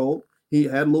 50 years old. He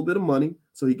had a little bit of money,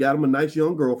 so he got him a nice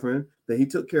young girlfriend that he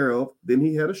took care of. Then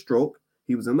he had a stroke.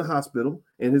 He was in the hospital,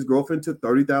 and his girlfriend took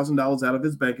 $30,000 out of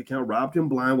his bank account, robbed him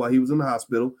blind while he was in the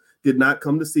hospital, did not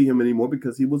come to see him anymore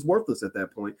because he was worthless at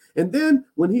that point. And then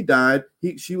when he died,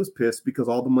 she was pissed because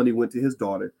all the money went to his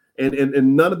daughter.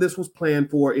 And none of this was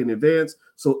planned for in advance.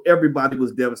 So everybody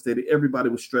was devastated. Everybody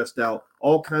was stressed out.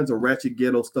 All kinds of ratchet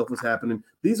ghetto stuff was happening.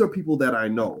 These are people that I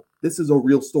know. This is a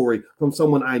real story from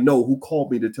someone I know who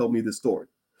called me to tell me this story.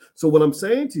 So what I'm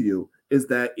saying to you is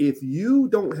that if you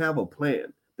don't have a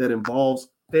plan that involves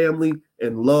family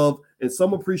and love and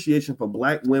some appreciation for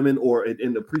Black women or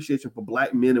an appreciation for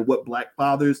Black men and what Black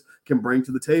fathers can bring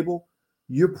to the table,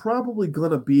 you're probably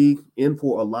going to be in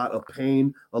for a lot of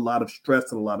pain, a lot of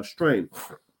stress, and a lot of strain.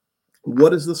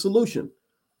 What is the solution?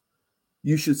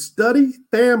 You should study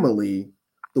family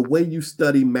the way you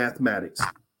study mathematics.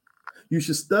 You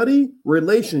should study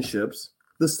relationships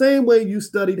the same way you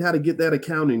studied how to get that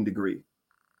accounting degree.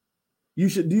 Do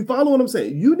you follow what I'm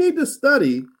saying? You need to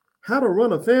study how to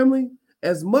run a family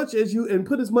as much as you, and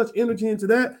put as much energy into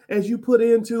that as you put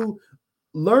into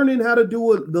learning how to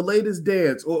do the latest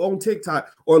dance or on TikTok,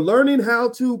 or learning how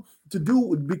to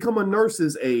become a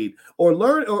nurse's aide, or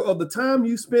the time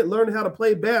you spent learning how to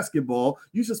play basketball,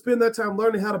 you should spend that time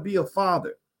learning how to be a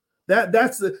father.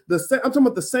 That's the I'm talking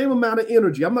about the same amount of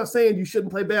energy. I'm not saying you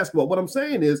shouldn't play basketball. What I'm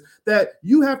saying is that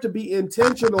you have to be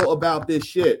intentional about this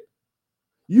shit.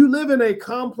 You live in a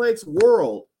complex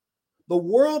world. The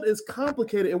world is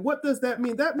complicated. And what does that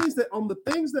mean? That means that on the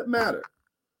things that matter,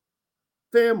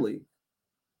 family,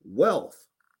 wealth,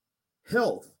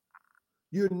 health,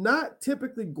 you're not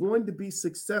typically going to be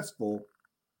successful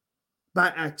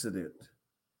by accident.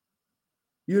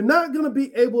 You're not going to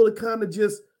be able to kind of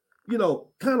just,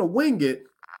 kind of wing it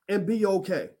and be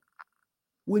okay.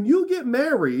 When you get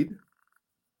married,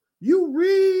 you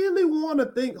really want to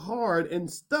think hard and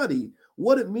study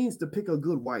what it means to pick a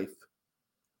good wife.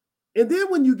 And then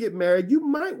when you get married, you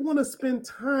might want to spend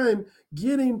time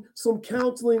getting some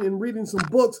counseling and reading some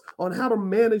books on how to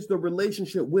manage the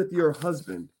relationship with your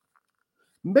husband.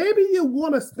 Maybe you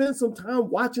want to spend some time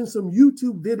watching some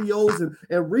YouTube videos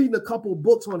and reading a couple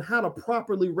books on how to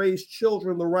properly raise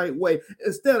children the right way,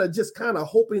 instead of just kind of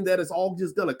hoping that it's all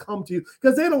just going to come to you,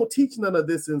 because they don't teach none of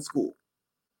this in school.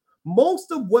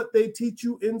 Most of what they teach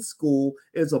you in school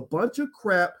is a bunch of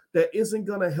crap that isn't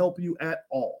going to help you at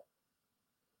all.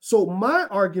 So my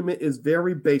argument is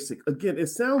very basic. Again, it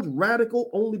sounds radical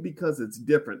only because it's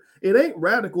different. It ain't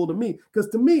radical to me,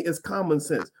 because to me, it's common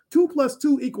sense. 2 +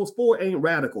 2 = 4 ain't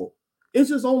radical.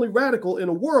 It's just only radical in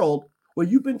a world where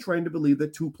you've been trained to believe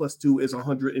that 2 + 2 is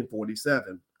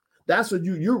 147. That's what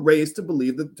you're raised to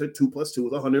believe, that 2 + 2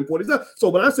 is 147. So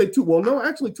when I say 2, well, no,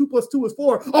 actually 2 + 2 is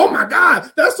 4. Oh my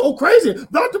God, that's so crazy.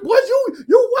 Dr. Boyce,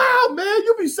 you wild, man.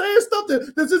 You be saying stuff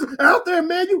that's just out there,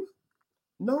 man.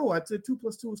 No, I said 2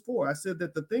 + 2 is 4. I said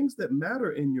that the things that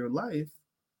matter in your life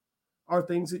are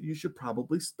things that you should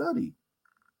probably study.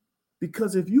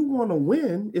 Because if you want to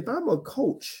win, if I'm a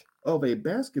coach of a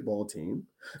basketball team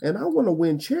and I want to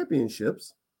win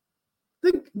championships,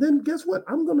 then guess what?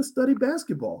 I'm going to study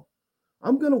basketball.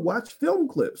 I'm going to watch film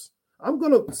clips. I'm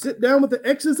going to sit down with the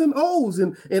X's and O's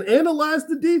and analyze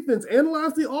the defense,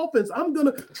 analyze the offense. I'm going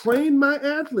to train my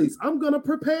athletes. I'm going to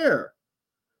prepare.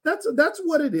 That's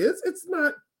what it is. It's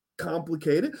not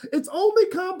complicated. It's only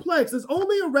complex. It's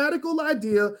only a radical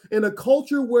idea in a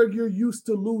culture where you're used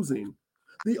to losing.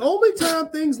 The only time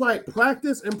things like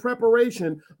practice and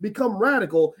preparation become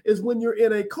radical is when you're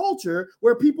in a culture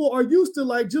where people are used to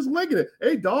like just winging it.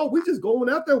 Hey, dog, we just going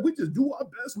out there. We just do our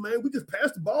best, man. We just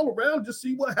pass the ball around, just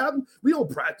see what happens. We don't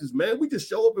practice, man. We just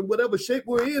show up in whatever shape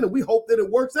we're in and we hope that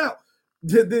it works out.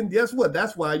 Then guess what?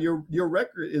 That's why your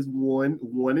record is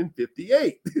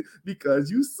 1-58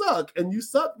 because you suck, and you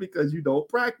suck because you don't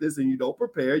practice and you don't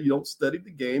prepare, you don't study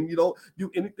the game, you don't do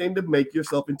anything to make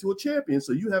yourself into a champion.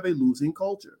 So you have a losing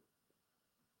culture.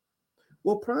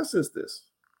 Well, process this.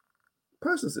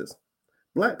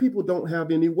 Black people don't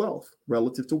have any wealth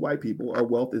relative to white people. Our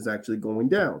wealth is actually going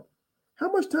down.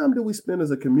 How much time do we spend as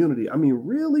a community? I mean,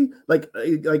 really, like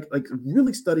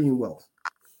really studying wealth?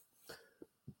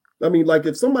 I mean, like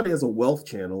if somebody has a wealth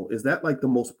channel, is that like the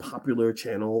most popular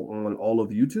channel on all of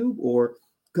YouTube? Or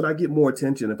could I get more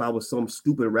attention if I was some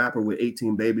stupid rapper with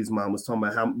 18 babies mom was talking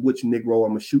about which Negro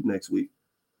I'm gonna shoot next week?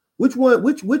 Which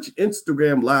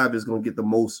Instagram live is gonna get the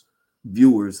most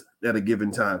viewers at a given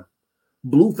time?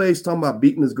 Blueface talking about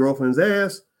beating his girlfriend's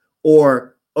ass,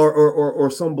 or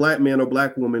some black man or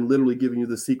black woman literally giving you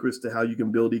the secrets to how you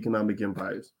can build economic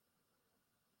empires?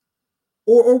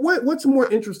 Or what's more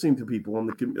interesting to people on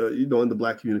the in the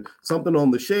Black community? Something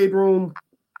on the Shade Room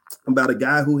about a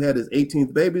guy who had his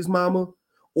 18th baby's mama,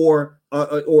 or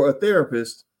a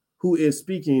therapist who is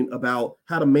speaking about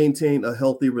how to maintain a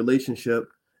healthy relationship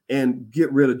and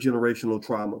get rid of generational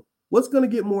trauma. What's going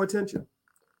to get more attention?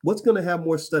 What's going to have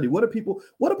more study? What are people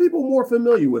more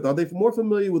familiar with? Are they more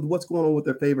familiar with what's going on with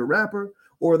their favorite rapper,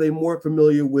 or are they more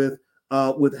familiar with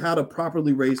how to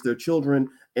properly raise their children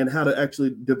and how to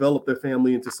actually develop their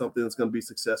family into something that's going to be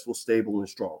successful, stable, and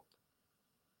strong?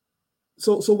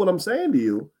 So what I'm saying to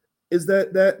you is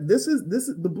that this is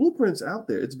the blueprint's out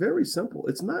there. It's very simple.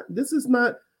 This is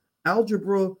not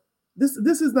algebra.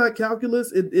 This is not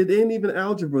calculus. It ain't even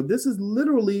algebra. This is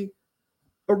literally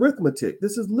arithmetic.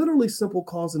 This is literally simple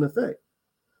cause and effect.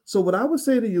 So what I would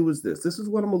say to you is this is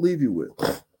what I'm going to leave you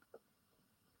with.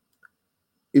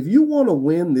 If you want to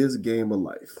win this game of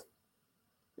life,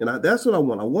 and that's what I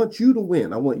want. I want you to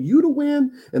win. I want you to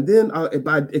win. And then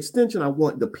by extension, I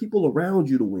want the people around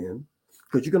you to win,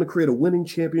 because you're going to create a winning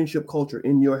championship culture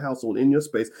in your household, in your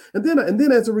space. And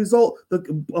then as a result,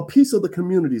 a piece of the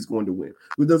community is going to win.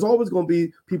 There's always going to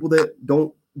be people that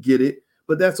don't get it,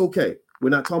 but that's okay. We're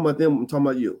not talking about them. I'm talking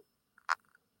about you.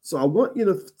 So I want you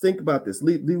to think about this.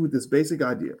 Lead with this basic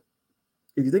idea.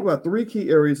 If you think about 3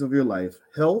 key areas of your life: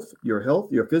 health,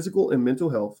 your physical and mental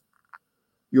health,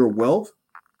 your wealth,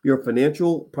 your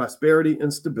financial prosperity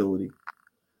and stability,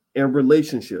 and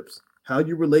relationships, how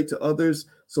you relate to others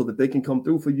so that they can come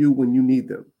through for you when you need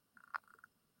them.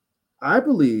 I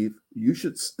believe you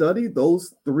should study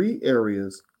those 3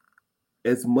 areas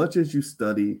as much as you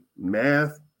study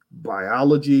math,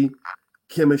 biology,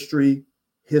 chemistry,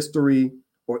 history,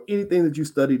 or anything that you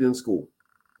studied in school.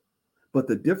 But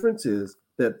the difference is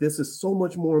that this is so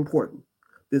much more important.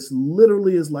 This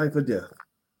literally is life or death.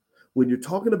 When you're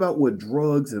talking about what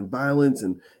drugs and violence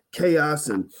and chaos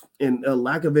and a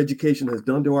lack of education has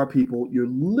done to our people, you're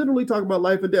literally talking about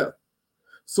life or death.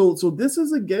 So this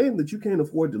is a game that you can't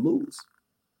afford to lose.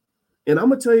 And I'm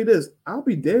going to tell you this, I'll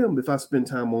be damned if I spend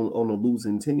time on a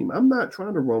losing team. I'm not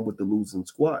trying to run with the losing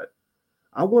squad.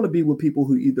 I want to be with people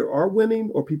who either are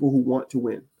winning or people who want to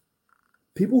win.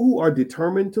 People who are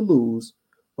determined to lose,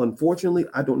 unfortunately,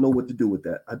 I don't know what to do with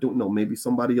that. I don't know. Maybe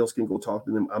somebody else can go talk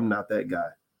to them. I'm not that guy.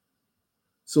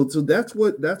 So that's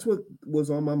what was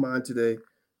on my mind today,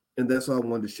 and that's what I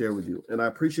wanted to share with you. And I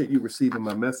appreciate you receiving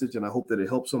my message, and I hope that it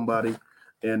helps somebody.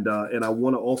 And I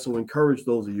want to also encourage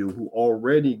those of you who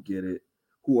already get it,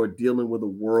 who are dealing with a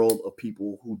world of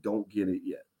people who don't get it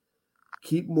yet.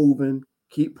 Keep moving,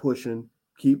 keep pushing,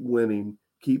 keep winning,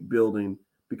 keep building,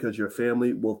 because your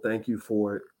family will thank you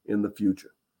for it in the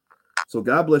future. So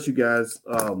God bless you guys.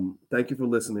 Thank you for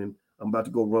listening. I'm about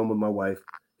to go run with my wife.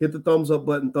 Hit the thumbs up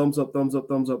button, thumbs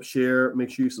up, share.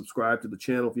 Make sure you subscribe to the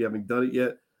channel if you haven't done it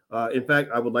yet. In fact,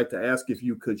 I would like to ask if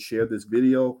you could share this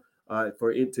video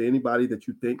to anybody that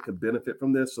you think could benefit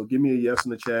from this. So give me a yes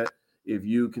in the chat. If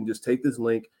you can just take this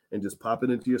link and just pop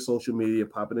it into your social media,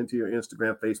 pop it into your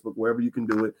Instagram, Facebook, wherever you can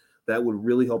do it, that would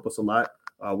really help us a lot.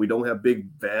 We don't have big,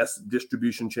 vast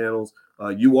distribution channels.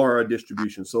 You are our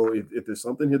distribution. So if there's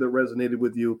something here that resonated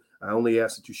with you, I only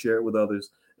ask that you share it with others.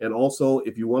 And also,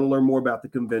 if you want to learn more about the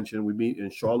convention, we meet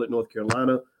in Charlotte, North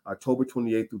Carolina, October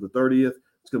 28th through the 30th.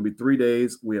 It's going to be 3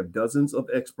 days. We have dozens of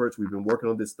experts. We've been working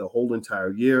on this the whole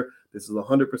entire year. This is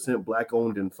 100% Black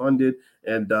owned and funded.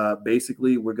 And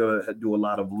basically, we're going to do a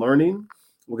lot of learning.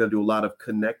 We're going to do a lot of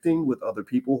connecting with other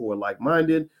people who are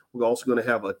like-minded. We're also going to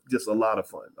have just a lot of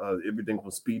fun. Everything from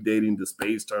speed dating to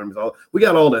space terms. We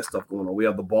got all that stuff going on. We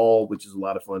have the ball, which is a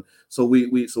lot of fun. So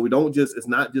we don't just, it's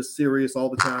not just serious all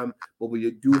the time, but we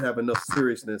do have enough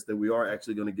seriousness that we are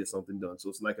actually going to get something done. So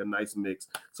it's like a nice mix.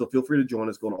 So feel free to join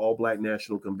us. Go to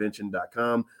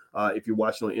allblacknationalconvention.com. If you're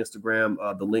watching on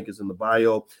Instagram, the link is in the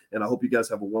bio. And I hope you guys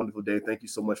have a wonderful day. Thank you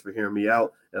so much for hearing me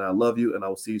out. And I love you, and I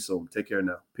will see you soon. Take care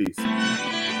now. Peace.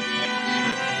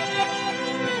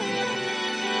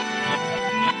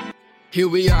 Here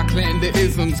we are, clan the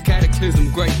isms,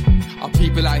 cataclysm great. Our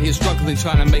people out here struggling,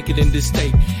 trying to make it in this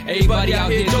state. Everybody out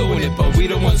here doing it, but we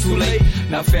the ones who late.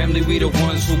 Now family, we the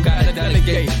ones who gotta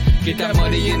delegate. Get that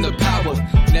money in the power,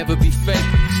 never be fake.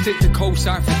 Stick to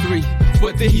cosign for 3.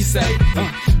 What did he say?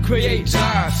 Create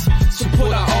jobs,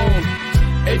 support our own.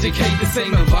 Educate the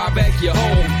same and buy back your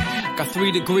home. Got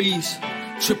 3 degrees,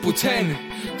 10,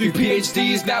 3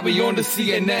 PhDs, now we on the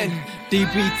CNN.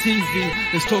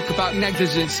 DBTV, let's talk about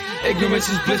negligence. Ignorance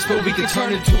is bliss, but we can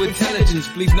turn it to intelligence.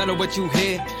 Believe none of what you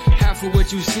hear, half of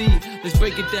what you see. Let's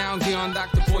break it down here on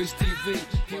Dr. Boyce TV.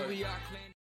 Here we are.